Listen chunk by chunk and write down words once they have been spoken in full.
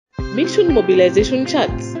Mission Mobilization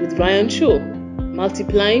Chats with Ryan Shaw,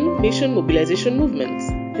 multiplying mission mobilization movements.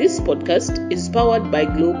 This podcast is powered by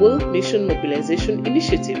Global Mission Mobilization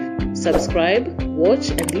Initiative. Subscribe,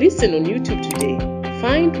 watch, and listen on YouTube today.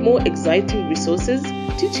 Find more exciting resources,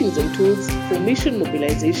 teachings, and tools for mission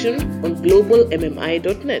mobilization on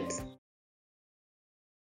globalmmi.net.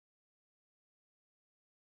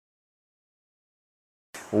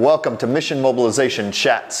 Welcome to Mission Mobilization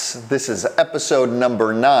Chats. This is episode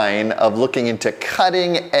number 9 of looking into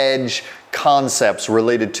cutting-edge concepts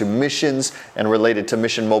related to missions and related to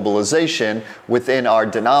mission mobilization within our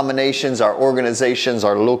denominations, our organizations,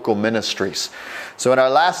 our local ministries. So in our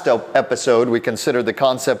last episode, we considered the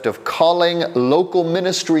concept of calling local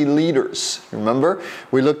ministry leaders. Remember?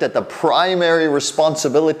 We looked at the primary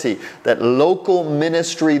responsibility that local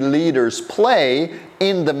ministry leaders play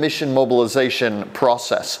in the mission mobilization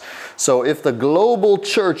process. So if the global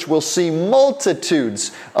church will see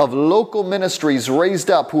multitudes of local ministries raised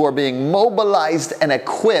up who are being mobilized and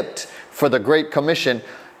equipped for the Great Commission,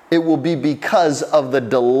 it will be because of the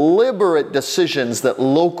deliberate decisions that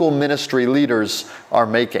local ministry leaders are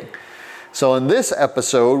making. So in this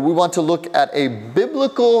episode, we want to look at a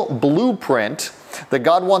biblical blueprint that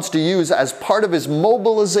God wants to use as part of His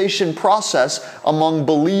mobilization process among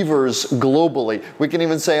believers globally. We can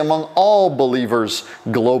even say among all believers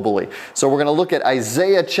globally. So we're going to look at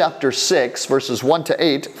Isaiah chapter 6, verses 1 to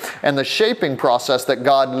 8, and the shaping process that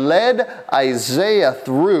God led Isaiah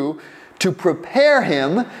through to prepare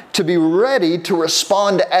him to be ready to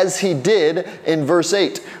respond as he did in verse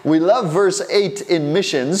 8. We love verse 8 in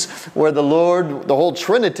missions, where the Lord, the whole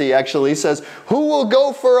Trinity actually says, "Who will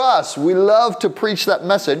go for us?" We love to preach that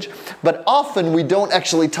message, but often we don't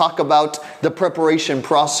actually talk about the preparation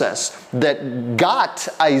process that got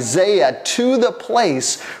Isaiah to the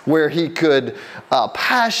place where he could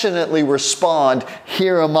passionately respond,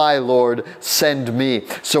 "Here am I, Lord, send me."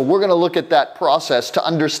 So we're going to look at that process to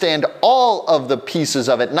understand all of the pieces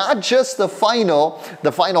of it, not just the final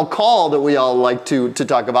call that we all like to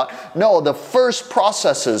talk about. No, the first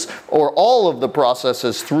processes, or all of the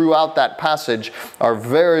processes throughout that passage, are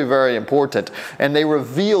very, very important. And they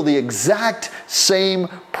reveal the exact same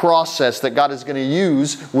process that God is going to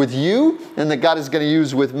use with you and that God is going to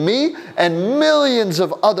use with me and millions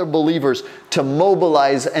of other believers to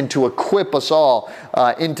mobilize and to equip us all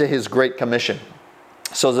into His Great Commission.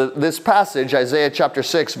 So this passage, Isaiah chapter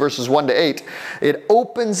 6, verses 1 to 8, it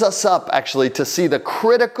opens us up actually to see the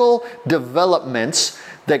critical developments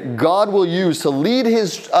that God will use to lead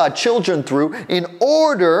His children through in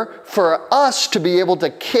order for us to be able to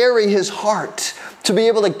carry His heart, to be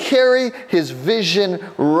able to carry His vision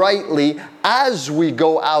rightly as we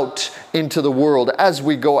go out into the world, as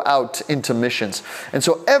we go out into missions. And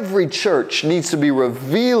so every church needs to be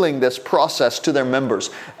revealing this process to their members.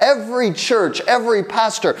 Every church, every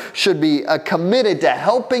pastor should be committed to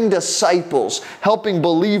helping disciples, helping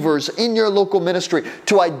believers in your local ministry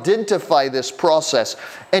to identify this process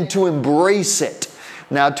and to embrace it.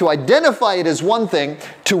 Now, to identify it is one thing,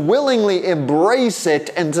 to willingly embrace it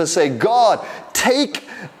and to say, "God, take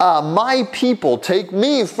my people, take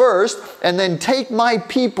me first, and then take my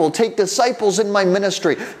people, take disciples in my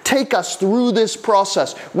ministry. Take us through this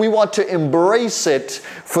process." We want to embrace it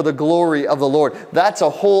for the glory of the Lord. That's a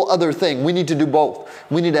whole other thing. We need to do both.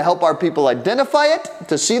 We need to help our people identify it,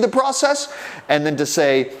 to see the process, and then to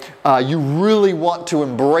say, you really want to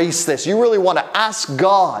embrace this. You really want to ask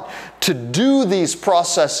God to do these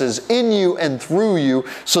processes in you and through you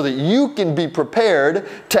so that you can be prepared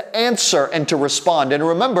to answer and to respond. And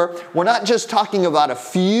remember, we're not just talking about a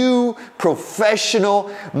few professional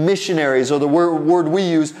missionaries, or the word we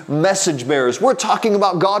use, message bearers. We're talking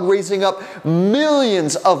about God raising up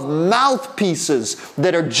millions of mouthpieces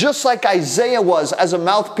that are just like Isaiah was as a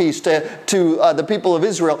mouthpiece to the people of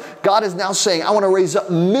Israel. God is now saying, "I want to raise up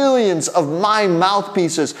millions of my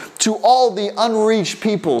mouthpieces to all the unreached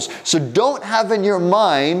peoples." So don't have in your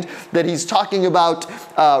mind that He's talking about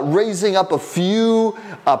raising up a few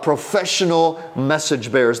professional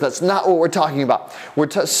message bearers. That's not what we're talking about. We're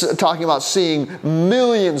talking about seeing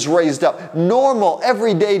millions raised up, normal,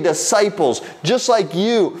 everyday disciples, just like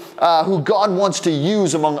you, who God wants to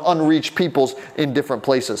use among unreached peoples in different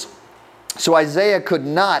places. So Isaiah could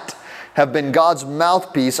not have been God's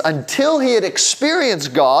mouthpiece until he had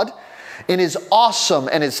experienced God in His awesome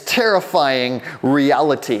and His terrifying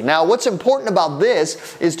reality. Now, what's important about this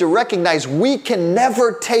is to recognize we can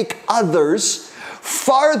never take others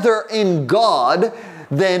farther in God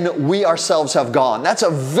than we ourselves have gone. That's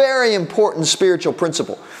a very important spiritual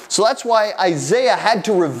principle. So that's why Isaiah had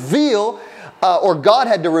to reveal or God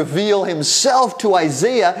had to reveal himself to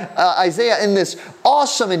Isaiah in this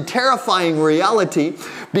awesome and terrifying reality,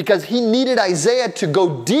 because he needed Isaiah to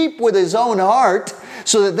go deep with his own heart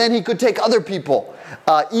so that then he could take other people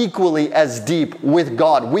equally as deep with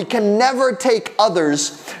God. We can never take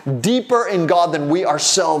others deeper in God than we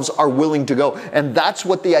ourselves are willing to go. And that's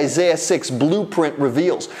what the Isaiah 6 blueprint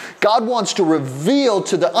reveals. God wants to reveal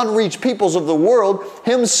to the unreached peoples of the world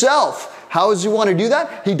himself. How does he want to do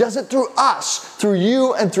that? He does it through us, through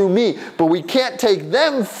you and through me. But we can't take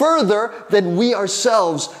them further than we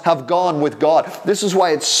ourselves have gone with God. This is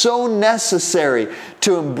why it's so necessary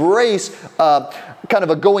to embrace kind of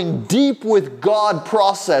a going deep with God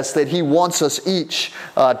process that he wants us each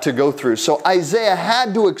to go through. So Isaiah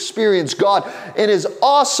had to experience God in his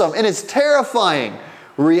awesome, in his terrifying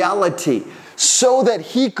reality, so that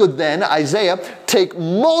he could then, Isaiah, take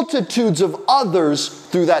multitudes of others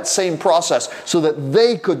through that same process so that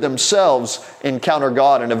they could themselves encounter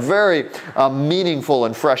God in a very meaningful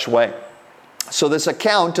and fresh way. So this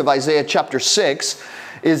account of Isaiah chapter 6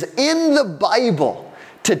 is in the Bible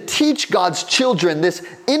to teach God's children this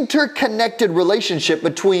interconnected relationship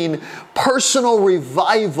between personal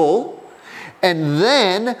revival and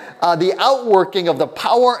then the outworking of the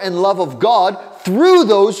power and love of God through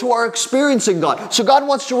those who are experiencing God. So God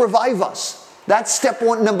wants to revive us. That's step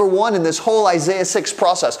number one in this whole Isaiah 6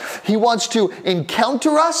 process. He wants to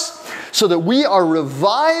encounter us so that we are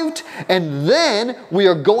revived, and then we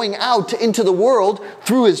are going out into the world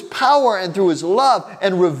through his power and through his love,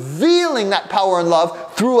 and revealing that power and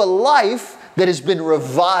love through a life that has been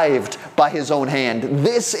revived by his own hand.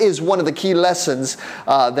 This is one of the key lessons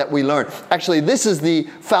that we learn. Actually, this is the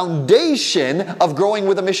foundation of growing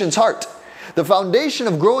with a missions heart. The foundation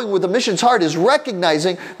of growing with a missions heart is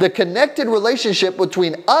recognizing the connected relationship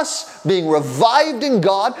between us being revived in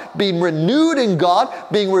God, being renewed in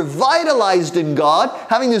God, being revitalized in God,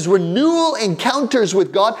 having these renewal encounters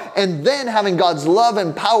with God, and then having God's love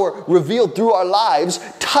and power revealed through our lives,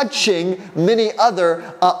 touching many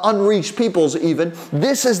other unreached peoples even.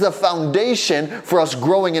 This is the foundation for us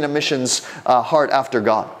growing in a missions heart after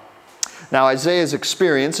God. Now, Isaiah's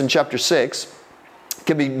experience in chapter 6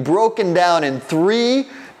 can be broken down in three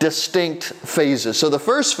distinct phases. So the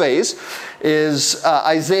first phase is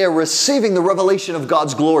Isaiah receiving the revelation of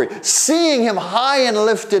God's glory, seeing him high and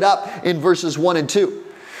lifted up in verses 1 and 2.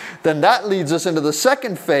 Then that leads us into the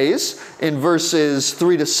second phase in verses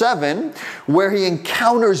 3 to 7, where he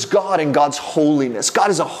encounters God and God's holiness.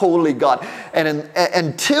 God is a holy God. And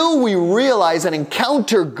until we realize and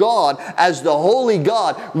encounter God as the holy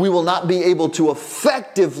God, we will not be able to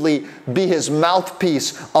effectively be his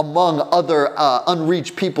mouthpiece among other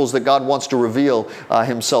unreached peoples that God wants to reveal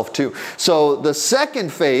himself to. So the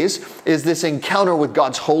second phase is this encounter with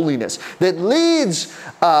God's holiness that leads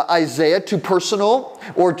Isaiah to personal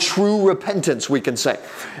or true repentance, we can say,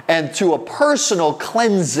 and to a personal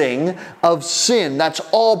cleansing of sin. That's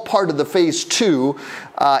all part of the phase 2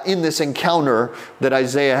 in this encounter that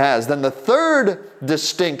Isaiah has. Then the third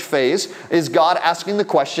distinct phase is God asking the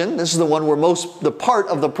question. This is the one the part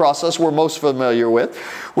of the process we're most familiar with,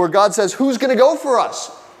 where God says, "Who's going to go for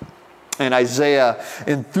us?" And Isaiah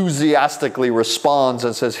enthusiastically responds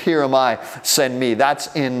and says, "Here am I, send me." That's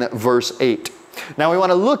in verse 8. Now we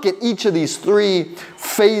want to look at each of these three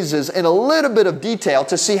phases in a little bit of detail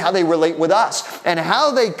to see how they relate with us and how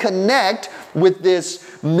they connect with this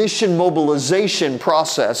mission mobilization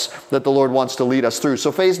process that the Lord wants to lead us through.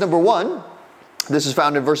 So phase number 1, this is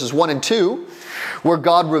found in verses 1 and 2, where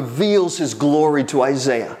God reveals his glory to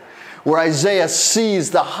Isaiah, where Isaiah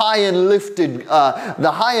sees the high and lifted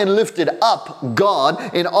up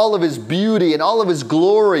God in all of his beauty, in all of his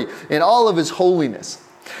glory, in all of his holiness.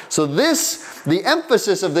 So the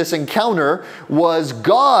emphasis of this encounter was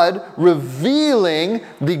God revealing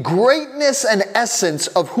the greatness and essence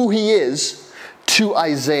of who he is to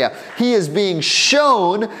Isaiah. He is being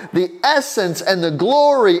shown the essence and the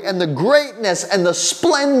glory and the greatness and the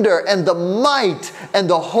splendor and the might and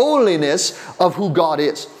the holiness of who God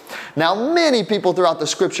is. Now, many people throughout the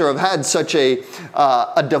scripture have had such a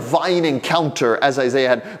divine encounter as Isaiah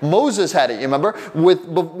had. Moses had it, you remember?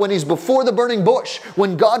 When he's before the burning bush,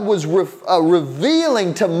 when God was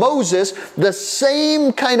revealing to Moses the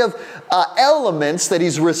same kind of elements that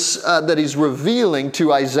he's revealing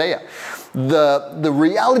to Isaiah. The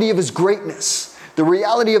reality of his greatness, the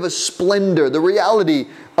reality of his splendor, the reality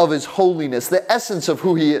of his holiness, the essence of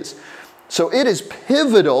who he is. So it is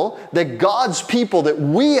pivotal that God's people, that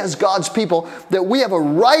we as God's people, that we have a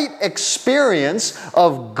right experience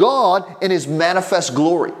of God in his manifest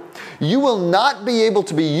glory. You will not be able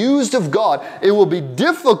to be used of God. It will be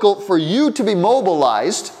difficult for you to be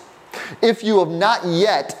mobilized if you have not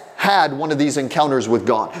yet had one of these encounters with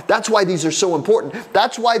God. That's why these are so important.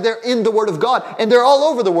 That's why they're in the Word of God, and they're all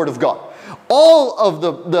over the Word of God. All of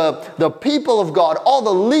the people of God, all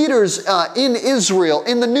the leaders in Israel,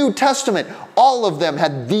 in the New Testament, all of them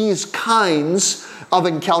had these kinds of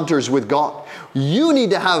encounters with God. You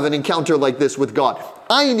need to have an encounter like this with God.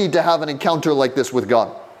 I need to have an encounter like this with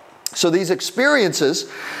God. So these experiences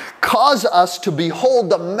cause us to behold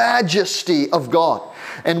the majesty of God.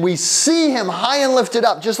 And we see Him high and lifted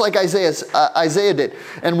up, just like Isaiah did.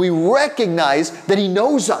 And we recognize that He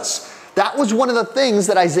knows us. That was one of the things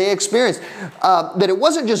that Isaiah experienced. That it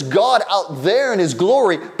wasn't just God out there in His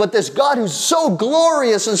glory, but this God who's so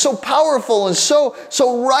glorious and so powerful and so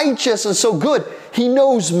righteous and so good. He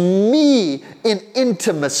knows me in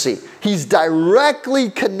intimacy. He's directly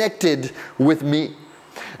connected with me.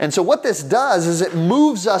 And so what this does is it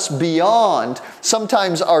moves us beyond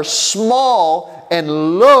sometimes our small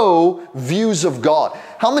and low views of God.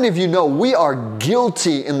 How many of you know we are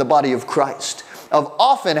guilty in the body of Christ of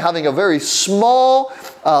often having a very small,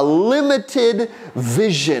 limited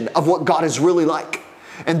vision of what God is really like?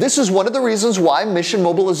 And this is one of the reasons why mission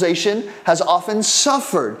mobilization has often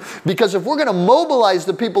suffered. Because if we're going to mobilize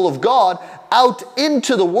the people of God out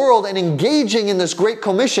into the world and engaging in this great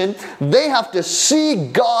commission, they have to see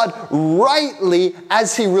God rightly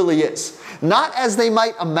as He really is. Not as they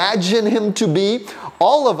might imagine Him to be.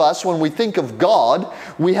 All of us, when we think of God,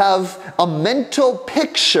 we have a mental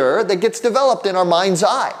picture that gets developed in our mind's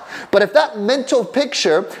eye. But if that mental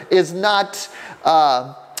picture is not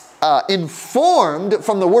informed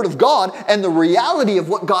from the Word of God and the reality of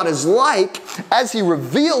what God is like as He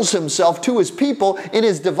reveals Himself to His people in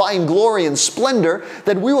His divine glory and splendor,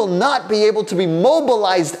 then we will not be able to be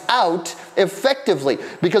mobilized out effectively,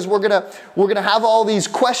 because we're gonna have all these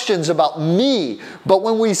questions about me. But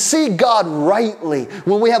when we see God rightly,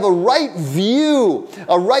 when we have a right view,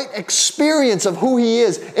 a right experience of who He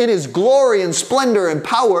is in His glory and splendor and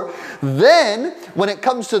power, then when it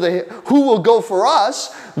comes to who will go for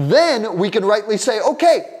us, then we can rightly say,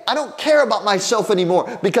 okay, I don't care about myself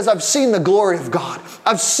anymore because I've seen the glory of God.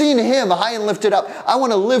 I've seen Him high and lifted up. I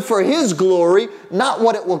want to live for His glory, not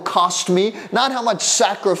what it will cost me, not how much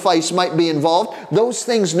sacrifice might be involved. Those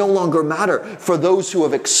things no longer matter for those who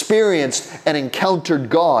have experienced and encountered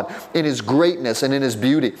God in His greatness and in His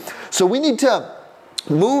beauty. So we need to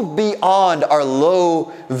move beyond our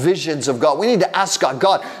low visions of God. We need to ask God,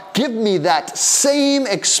 God, give me that same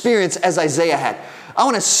experience as Isaiah had. I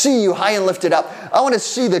want to see You high and lifted up. I want to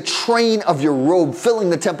see the train of Your robe filling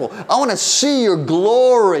the temple. I want to see Your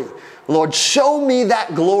glory. Lord, show me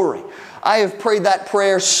that glory. I have prayed that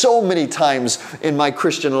prayer so many times in my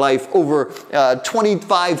Christian life over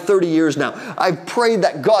 25, 30 years now. I've prayed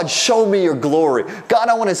that, God, show me Your glory. God,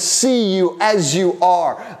 I want to see You as You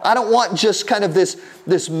are. I don't want just kind of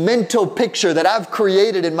this mental picture that I've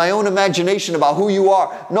created in my own imagination about who You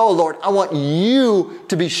are. No, Lord, I want You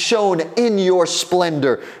to be shown in Your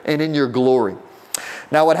splendor and in Your glory.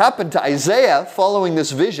 Now, what happened to Isaiah following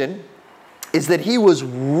this vision is that he was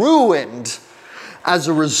ruined as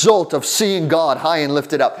a result of seeing God high and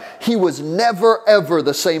lifted up. He was never, ever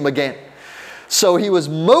the same again. So he was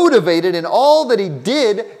motivated in all that he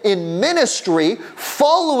did in ministry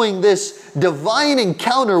following this divine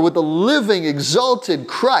encounter with the living, exalted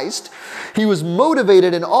Christ. He was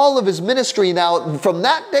motivated in all of his ministry now from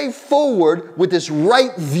that day forward with this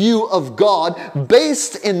right view of God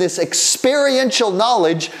based in this experiential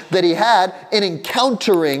knowledge that he had in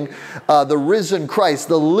encountering the risen Christ,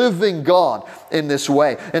 the living God in this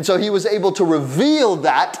way. And so he was able to reveal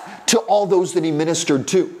that to all those that he ministered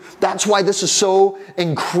to. That's why this is so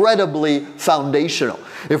incredibly foundational.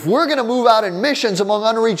 If we're going to move out in missions among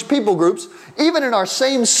unreached people groups, even in our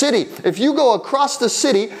same city, if you go across the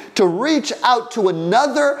city to reach out to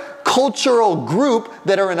another cultural group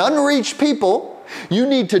that are an unreached people, you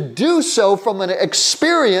need to do so from an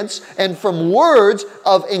experience and from words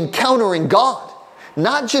of encountering God.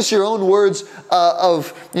 Not just your own words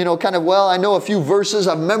well, I know a few verses,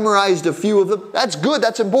 I've memorized a few of them. That's good,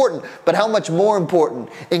 that's important. But how much more important?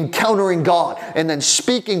 Encountering God and then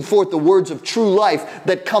speaking forth the words of true life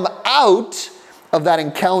that come out of that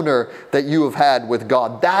encounter that you have had with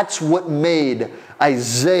God. That's what made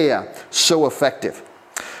Isaiah so effective.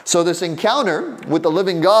 So this encounter with the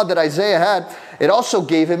living God that Isaiah had, it also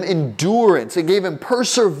gave him endurance. It gave him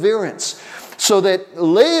perseverance. So that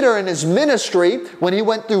later in his ministry, when he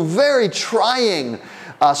went through very trying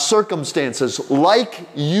circumstances, like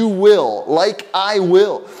you will, like I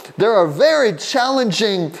will, there are very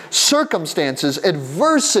challenging circumstances,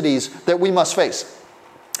 adversities that we must face.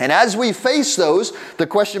 And as we face those, the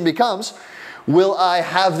question becomes, Will I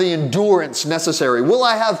have the endurance necessary? Will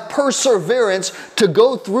I have perseverance to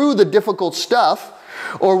go through the difficult stuff?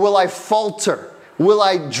 Or will I falter? Will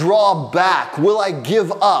I draw back? Will I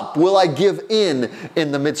give up? Will I give in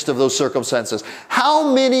the midst of those circumstances?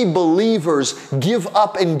 How many believers give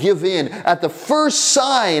up and give in at the first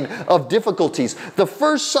sign of difficulties, the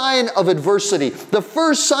first sign of adversity, the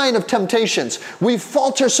first sign of temptations? We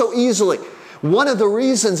falter so easily. One of the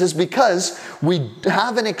reasons is because we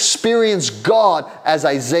haven't experienced God as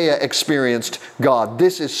Isaiah experienced God.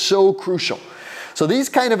 This is so crucial. So these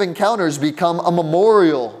kind of encounters become a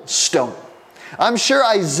memorial stone. I'm sure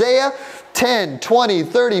Isaiah 10, 20,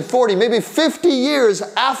 30, 40, maybe 50 years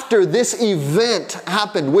after this event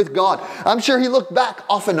happened with God, I'm sure he looked back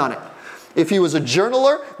often on it. If he was a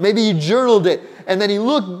journaler, maybe he journaled it, and then he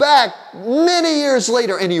looked back many years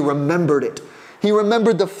later and he remembered it. He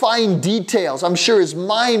remembered the fine details. I'm sure his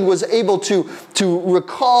mind was able to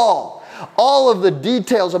recall all of the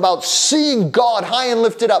details about seeing God high and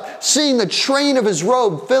lifted up, seeing the train of his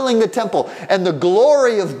robe filling the temple, and the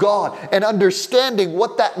glory of God, and understanding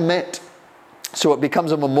what that meant. So it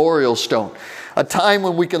becomes a memorial stone, a time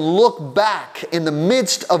when we can look back in the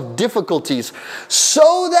midst of difficulties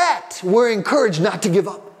so that we're encouraged not to give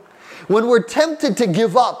up. When we're tempted to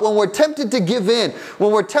give up, when we're tempted to give in,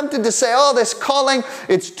 when we're tempted to say, oh, this calling,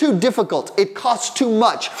 it's too difficult, it costs too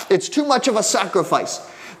much, it's too much of a sacrifice.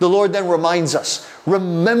 The Lord then reminds us,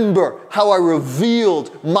 remember how I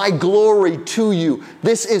revealed my glory to you.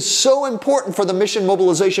 This is so important for the mission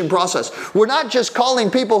mobilization process. We're not just calling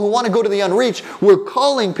people who want to go to the unreached. We're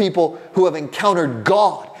calling people who have encountered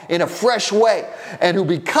God in a fresh way, and who,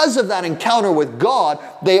 because of that encounter with God,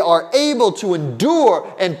 they are able to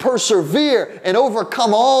endure and persevere and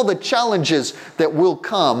overcome all the challenges that will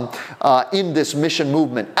come in this mission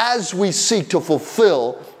movement as we seek to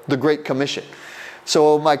fulfill the Great Commission.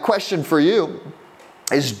 So my question for you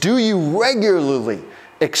is, do you regularly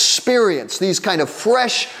experience these kind of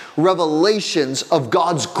fresh revelations of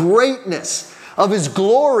God's greatness, of His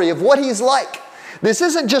glory, of what He's like? This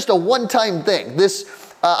isn't just a one-time thing.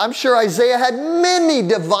 I'm sure Isaiah had many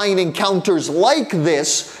divine encounters like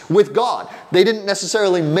this with God. They didn't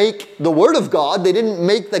necessarily make the Word of God. They didn't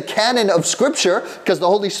make the canon of Scripture, because the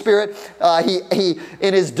Holy Spirit, he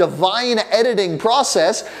in His divine editing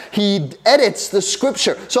process, He edits the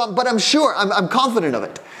Scripture. But I'm sure, I'm confident of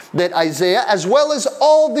it, that Isaiah, as well as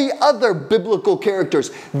all the other biblical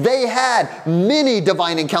characters, they had many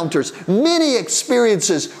divine encounters, many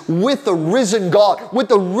experiences with the risen God, with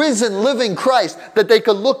the risen living Christ, that they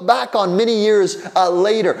could look back on many years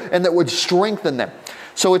later, and that would strengthen them.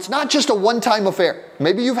 So it's not just a one-time affair.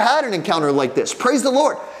 Maybe you've had an encounter like this. Praise the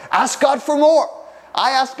Lord. Ask God for more.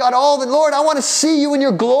 I ask God Lord, I want to see you in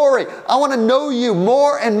your glory. I want to know you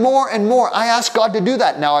more and more and more. I ask God to do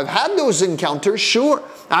that. Now, I've had those encounters, sure.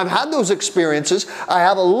 I've had those experiences. I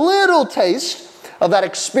have a little taste of that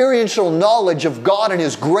experiential knowledge of God and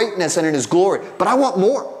His greatness and in His glory. But I want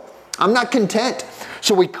more. I'm not content.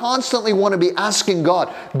 So we constantly want to be asking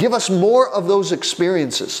God, give us more of those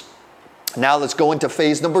experiences. Now let's go into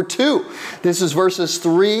phase number 2. This is verses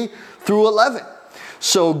 3 through 11.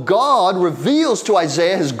 So God reveals to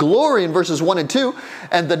Isaiah His glory in verses 1 and 2.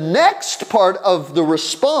 And the next part of the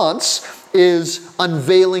response is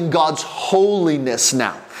unveiling God's holiness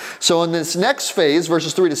now. So in this next phase,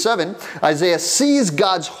 verses 3 to 7, Isaiah sees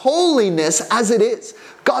God's holiness as it is.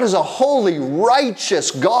 God is a holy,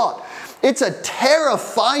 righteous God. It's a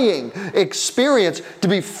terrifying experience to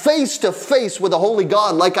be face to face with a holy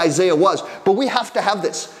God like Isaiah was. But we have to have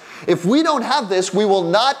this. If we don't have this, we will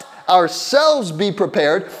not ourselves be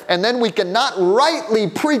prepared, and then we cannot rightly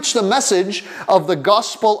preach the message of the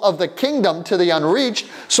gospel of the kingdom to the unreached,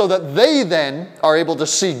 so that they then are able to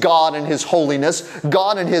see God in His holiness,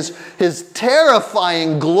 God in His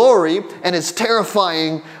terrifying glory and His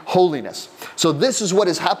terrifying holiness. So this is what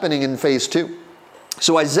is happening in phase 2.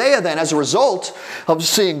 So Isaiah then, as a result of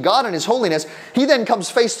seeing God in His holiness, he then comes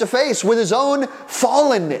face to face with his own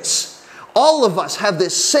fallenness. All of us have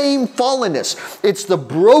this same fallenness. It's the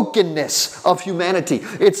brokenness of humanity.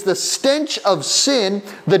 It's the stench of sin,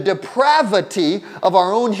 the depravity of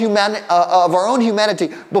our own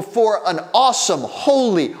humanity before an awesome,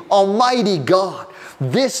 holy, almighty God.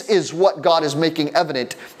 This is what God is making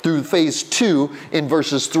evident through phase 2 in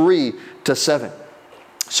verses 3 to 7.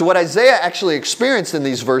 So what Isaiah actually experienced in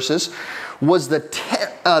these verses was the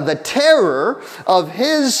terror of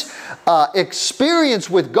his experience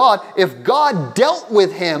with God. If God dealt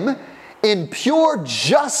with him in pure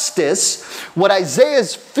justice, what Isaiah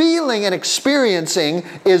is feeling and experiencing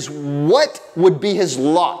is what would be his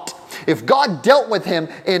lot. If God dealt with him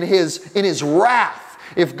in his wrath,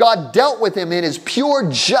 If God dealt with him in his pure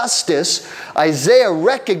justice, Isaiah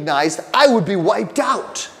recognized, I would be wiped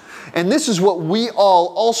out. And this is what we all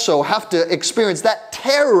also have to experience, that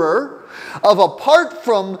terror of, apart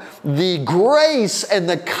from the grace and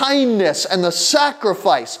the kindness and the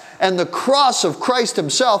sacrifice and the cross of Christ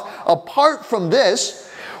himself, apart from this,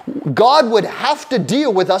 God would have to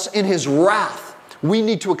deal with us in his wrath. We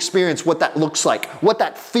need to experience what that looks like, what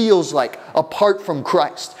that feels like apart from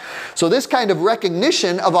Christ. So this kind of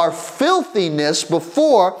recognition of our filthiness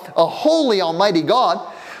before a holy, almighty God,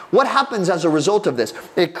 what happens as a result of this?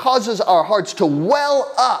 It causes our hearts to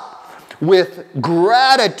well up with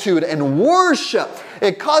gratitude and worship.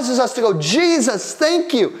 It causes us to go, Jesus,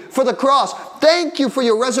 thank you for the cross. Thank you for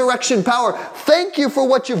your resurrection power. Thank you for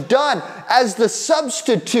what you've done as the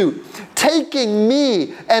substitute, taking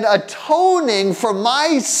me and atoning for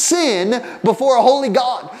my sin before a holy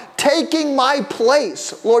God, taking my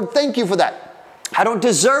place. Lord, thank you for that. I don't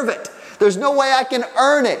deserve it. There's no way I can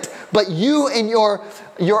earn it. But you in your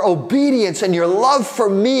obedience and your love for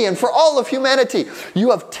me and for all of humanity,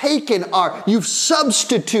 you've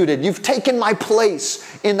substituted, you've taken my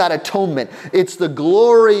place in that atonement. It's the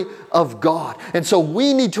glory of God. And so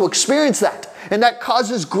we need to experience that. And that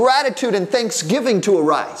causes gratitude and thanksgiving to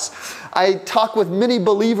arise. I talk with many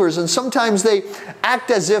believers, and sometimes they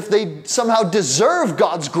act as if they somehow deserve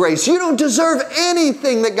God's grace. You don't deserve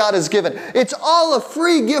anything that God has given. It's all a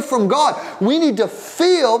free gift from God. We need to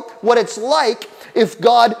feel what it's like if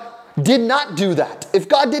God did not do that. If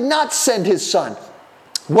God did not send his Son,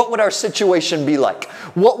 what would our situation be like?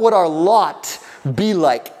 What would our lot be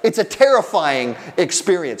like? It's a terrifying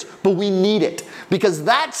experience, but we need it, because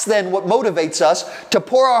that's then what motivates us to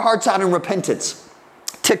pour our hearts out in repentance,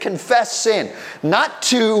 to confess sin, not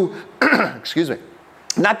to,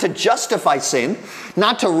 not to justify sin,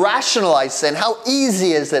 not to rationalize sin. How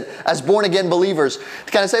easy is it as born-again believers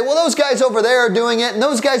to kind of say, well, those guys over there are doing it, and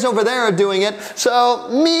those guys over there are doing it, so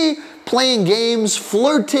me playing games,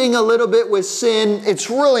 flirting a little bit with sin, it's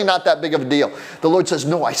really not that big of a deal. The Lord says,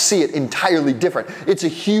 no, I see it entirely different. It's a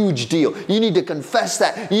huge deal. You need to confess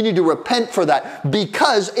that. You need to repent for that,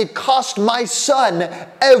 because it cost my Son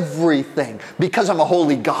everything, because I'm a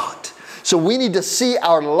holy God. So we need to see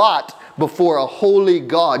our lot before a holy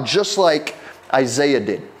God, just like Isaiah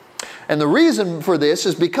did. And the reason for this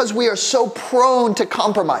is because we are so prone to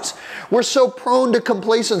compromise. We're so prone to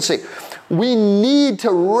complacency. We need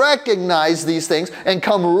to recognize these things and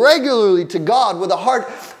come regularly to God with a heart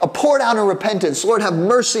poured out in repentance. Lord, have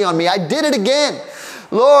mercy on me. I did it again.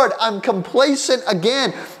 Lord, I'm complacent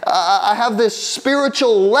again. I have this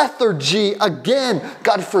spiritual lethargy again.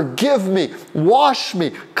 God, forgive me, wash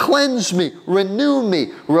me, cleanse me, renew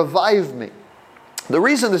me, revive me. The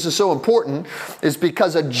reason this is so important is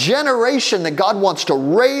because a generation that God wants to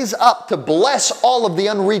raise up to bless all of the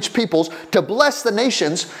unreached peoples, to bless the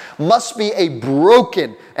nations, must be a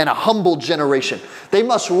broken and a humble generation. They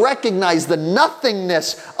must recognize the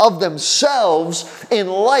nothingness of themselves in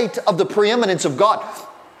light of the preeminence of God.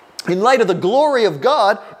 In light of the glory of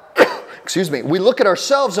God, we look at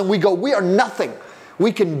ourselves and we go, we are nothing.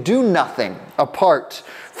 We can do nothing apart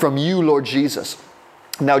from you, Lord Jesus.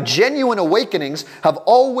 Now, genuine awakenings have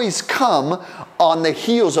always come on the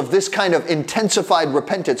heels of this kind of intensified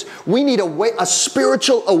repentance. We need a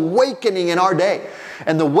spiritual awakening in our day.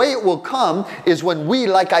 And the way it will come is when we,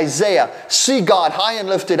 like Isaiah, see God high and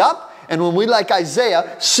lifted up. And when we, like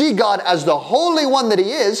Isaiah, see God as the Holy One that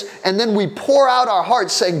he is, and then we pour out our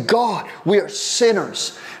hearts saying, God, we are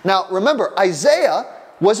sinners. Now, remember, Isaiah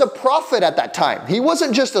was a prophet at that time. He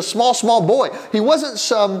wasn't just a small boy. He wasn't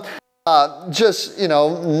some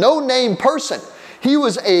no-name person. He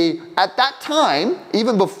was at that time,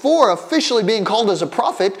 even before officially being called as a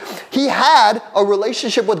prophet, he had a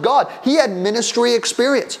relationship with God. He had ministry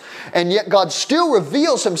experience. And yet God still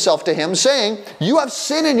reveals himself to him saying, you have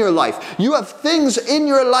sin in your life. You have things in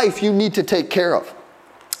your life you need to take care of.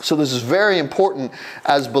 So this is very important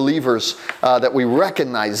as believers that we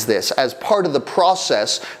recognize this as part of the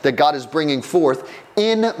process that God is bringing forth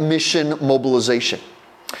in mission mobilization.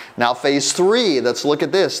 Now, phase 3, let's look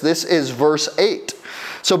at this. This is verse 8.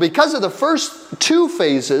 So because of the first 2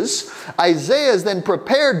 phases, Isaiah is then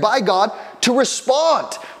prepared by God to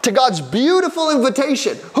respond to God's beautiful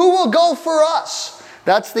invitation. Who will go for us?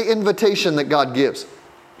 That's the invitation that God gives.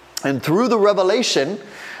 And through the revelation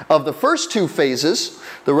of the first 2 phases,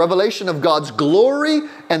 the revelation of God's glory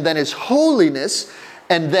and then his holiness,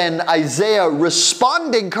 And then Isaiah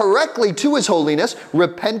responding correctly to His holiness,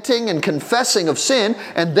 repenting and confessing of sin,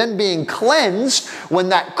 and then being cleansed. When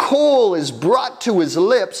that coal is brought to his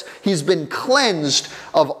lips, he's been cleansed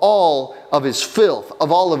of all of his filth,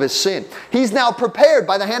 of all of his sin. He's now prepared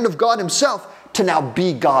by the hand of God Himself to now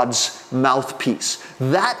be God's mouthpiece.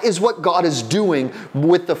 That is what God is doing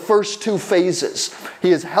with the first two phases.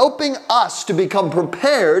 He is helping us to become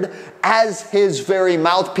prepared as His very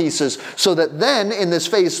mouthpieces, so that then in this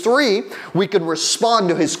phase 3, we can respond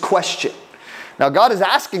to His question. Now God is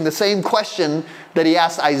asking the same question that He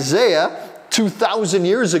asked Isaiah 2,000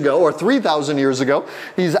 years ago or 3,000 years ago.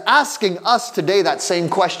 He's asking us today that same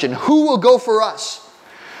question. Who will go for us?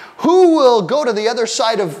 Who will go to the other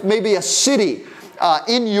side of maybe a city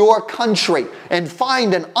in your country and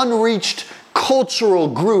find an unreached cultural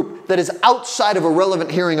group that is outside of a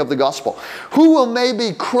relevant hearing of the gospel? Who will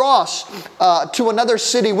maybe cross to another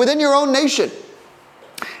city within your own nation?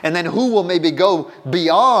 And then who will maybe go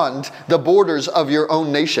beyond the borders of your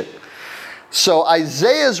own nation? So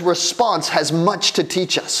Isaiah's response has much to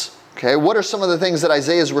teach us. Okay, what are some of the things that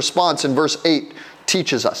Isaiah's response in verse 8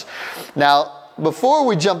 teaches us? Now, before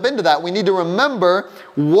we jump into that, we need to remember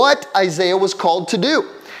what Isaiah was called to do.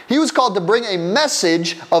 He was called to bring a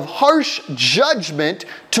message of harsh judgment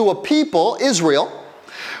to a people, Israel,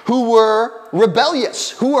 who were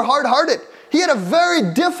rebellious, who were hard-hearted. He had a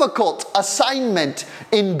very difficult assignment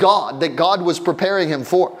in God that God was preparing him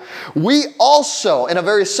for. We also, in a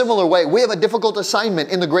very similar way, we have a difficult assignment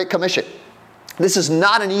in the Great Commission. This is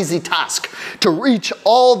not an easy task to reach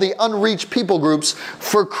all the unreached people groups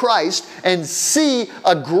for Christ and see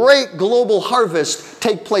a great global harvest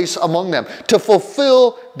take place among them, to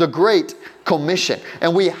fulfill the Great Commission.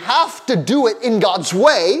 And we have to do it in God's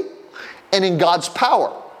way and in God's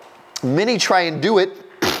power. Many try and do it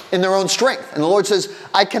in their own strength. And the Lord says,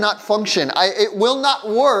 I cannot function. It will not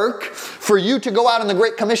work for you to go out on the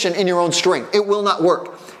Great Commission in your own strength. It will not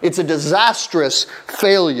work. It's a disastrous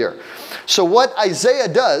failure. So what Isaiah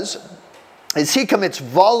does is he commits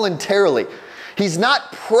voluntarily. He's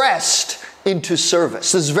not pressed into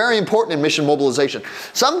service. This is very important in mission mobilization.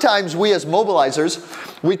 Sometimes we as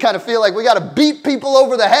mobilizers, we kind of feel like we got to beat people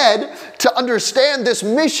over the head to understand this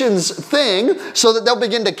missions thing so that they'll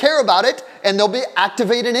begin to care about it and they'll be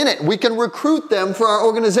activated in it. We can recruit them for our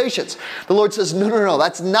organizations. The Lord says, no,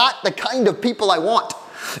 that's not the kind of people I want.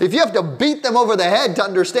 If you have to beat them over the head to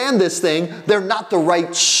understand this thing, they're not the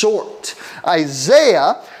right sort.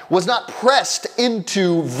 Isaiah was not pressed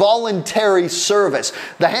into voluntary service.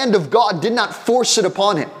 The hand of God did not force it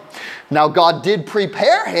upon him. Now, God did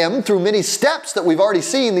prepare him through many steps that we've already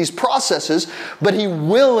seen, these processes, but he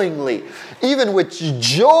willingly, even with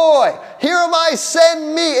joy, here am I,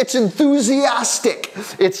 send me. It's enthusiastic.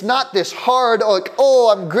 It's not this hard, like,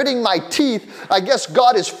 oh, I'm gritting my teeth. I guess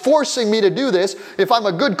God is forcing me to do this. If I'm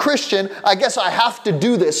a good Christian, I guess I have to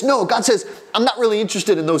do this. No, God says, I'm not really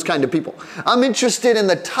interested in those kind of people. I'm interested in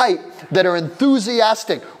the type that are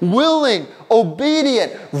enthusiastic, willing,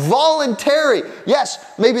 obedient, voluntary. Yes,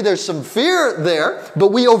 maybe there's some fear there,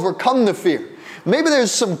 but we overcome the fear. Maybe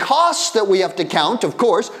there's some costs that we have to count, of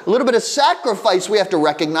course. A little bit of sacrifice we have to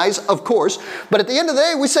recognize, of course. But at the end of the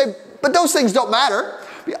day, we say, but those things don't matter.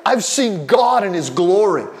 I've seen God in His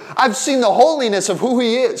glory. I've seen the holiness of who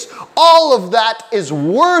He is. All of that is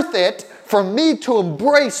worth it for me to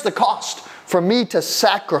embrace the cost, for me to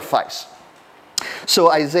sacrifice. So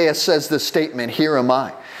Isaiah says this statement, here am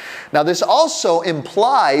I. Now this also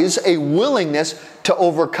implies a willingness to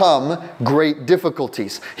overcome great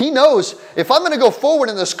difficulties. He knows if I'm going to go forward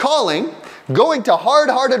in this calling, going to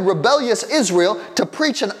hard-hearted, rebellious Israel to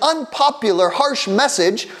preach an unpopular, harsh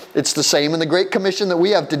message, it's the same in the Great Commission that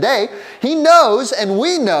we have today. He knows, and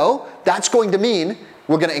we know, that's going to mean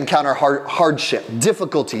we're going to encounter hardship,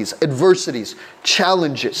 difficulties, adversities,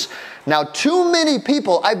 challenges. Now, too many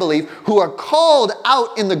people, I believe, who are called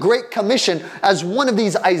out in the Great Commission as one of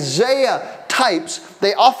these Isaiah types,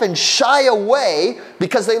 they often shy away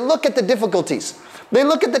because they look at the difficulties. They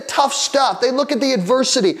look at the tough stuff. They look at the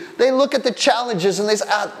adversity. They look at the challenges and they say,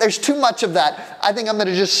 there's too much of that. I think I'm going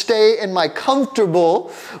to just stay in my comfortable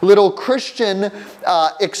little Christian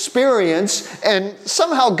experience, and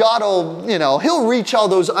somehow God will, He'll reach all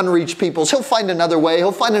those unreached peoples. He'll find another way.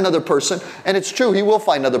 He'll find another person. And it's true, He will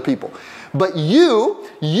find other people. But you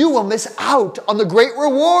will miss out on the great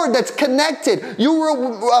reward that's connected. You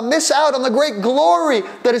will miss out on the great glory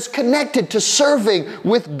that is connected to serving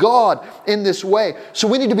with God in this way. So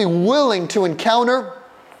we need to be willing to encounter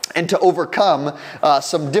and to overcome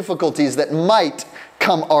some difficulties that might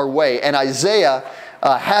come our way. And Isaiah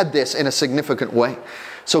had this in a significant way.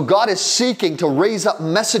 So God is seeking to raise up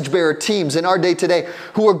message bearer teams in our day today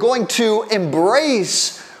who are going to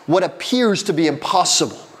embrace what appears to be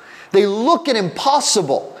impossible. They look at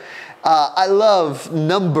impossible. I love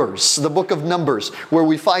Numbers, the book of Numbers, where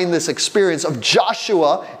we find this experience of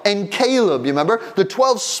Joshua and Caleb. You remember? The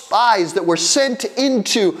 12 spies that were sent in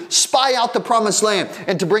to spy out the promised land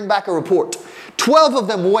and to bring back a report. 12 of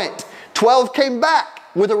them went. 12 came back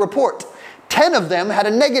with a report. 10 of them had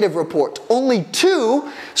a negative report. Only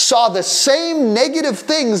 2 saw the same negative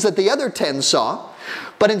things that the other 10 saw.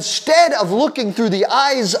 But instead of looking through the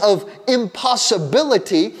eyes of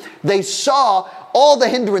impossibility, they saw all the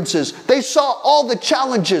hindrances. They saw all the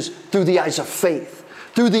challenges through the eyes of faith.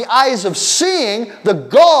 Through the eyes of seeing the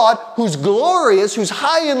God who's glorious, who's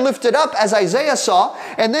high and lifted up, as Isaiah saw,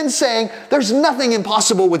 and then saying, there's nothing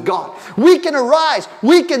impossible with God. We can arise.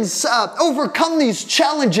 We can overcome these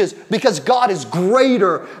challenges because God is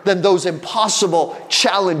greater than those impossible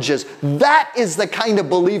challenges. That is the kind of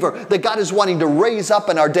believer that God is wanting to raise up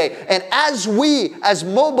in our day. And as we, as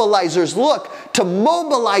mobilizers, look to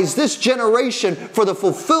mobilize this generation for the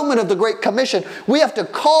fulfillment of the Great Commission, we have to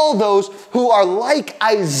call those who are like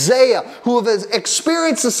Isaiah, who have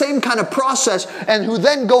experienced the same kind of process and who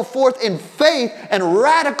then go forth in faith and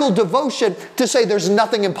radical devotion to say there's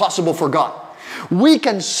nothing impossible for God. We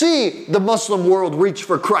can see the Muslim world reach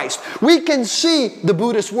for Christ. We can see the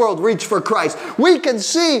Buddhist world reach for Christ. We can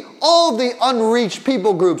see all the unreached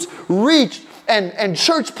people groups reach and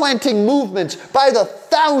church planting movements by the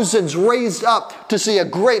thousands raised up to see a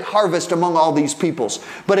great harvest among all these peoples.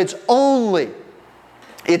 But it's only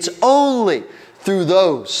through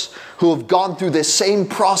those who have gone through this same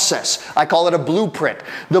process. I call it a blueprint.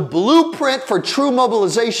 The blueprint for true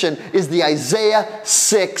mobilization is the Isaiah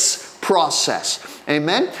 6 process.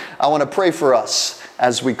 Amen? I want to pray for us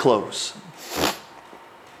as we close.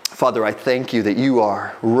 Father, I thank you that you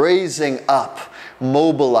are raising up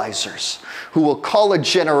mobilizers who will call a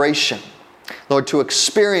generation, Lord, to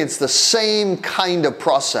experience the same kind of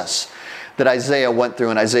process that Isaiah went through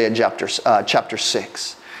in Isaiah chapter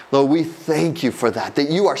 6. Lord, we thank you for that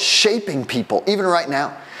you are shaping people, even right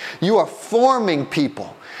now. You are forming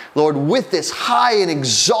people, Lord, with this high and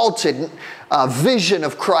exalted vision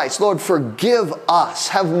of Christ. Lord, forgive us.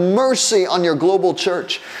 Have mercy on your global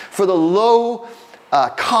church for the low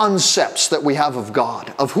concepts that we have of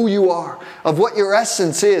God, of who you are, of what your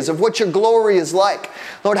essence is, of what your glory is like.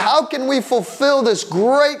 Lord, how can we fulfill this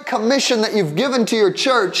great commission that you've given to your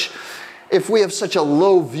church if we have such a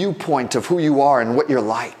low viewpoint of who you are and what you're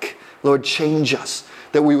like? Lord, change us,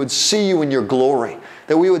 that we would see you in your glory,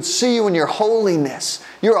 that we would see you in your holiness.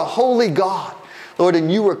 You're a holy God, Lord, and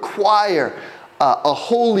you require a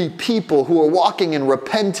holy people who are walking in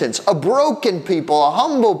repentance, a broken people, a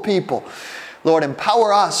humble people. Lord,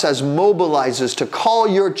 empower us as mobilizers to call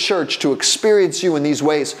your church to experience you in these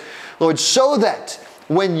ways, Lord, so that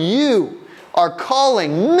when you are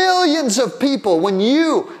calling millions of people, when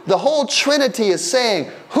you, the whole Trinity, is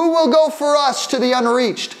saying, who will go for us to the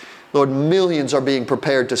unreached? Lord, millions are being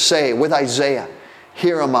prepared to say with Isaiah,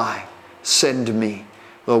 here am I, send me.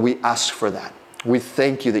 Lord, we ask for that. We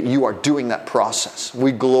thank you that you are doing that process.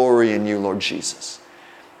 We glory in you, Lord Jesus.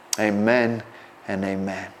 Amen and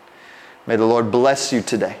amen. May the Lord bless you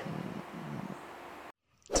today.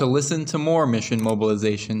 To listen to more Mission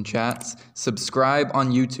Mobilization chats, subscribe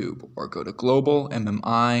on YouTube or go to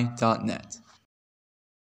globalmmi.net.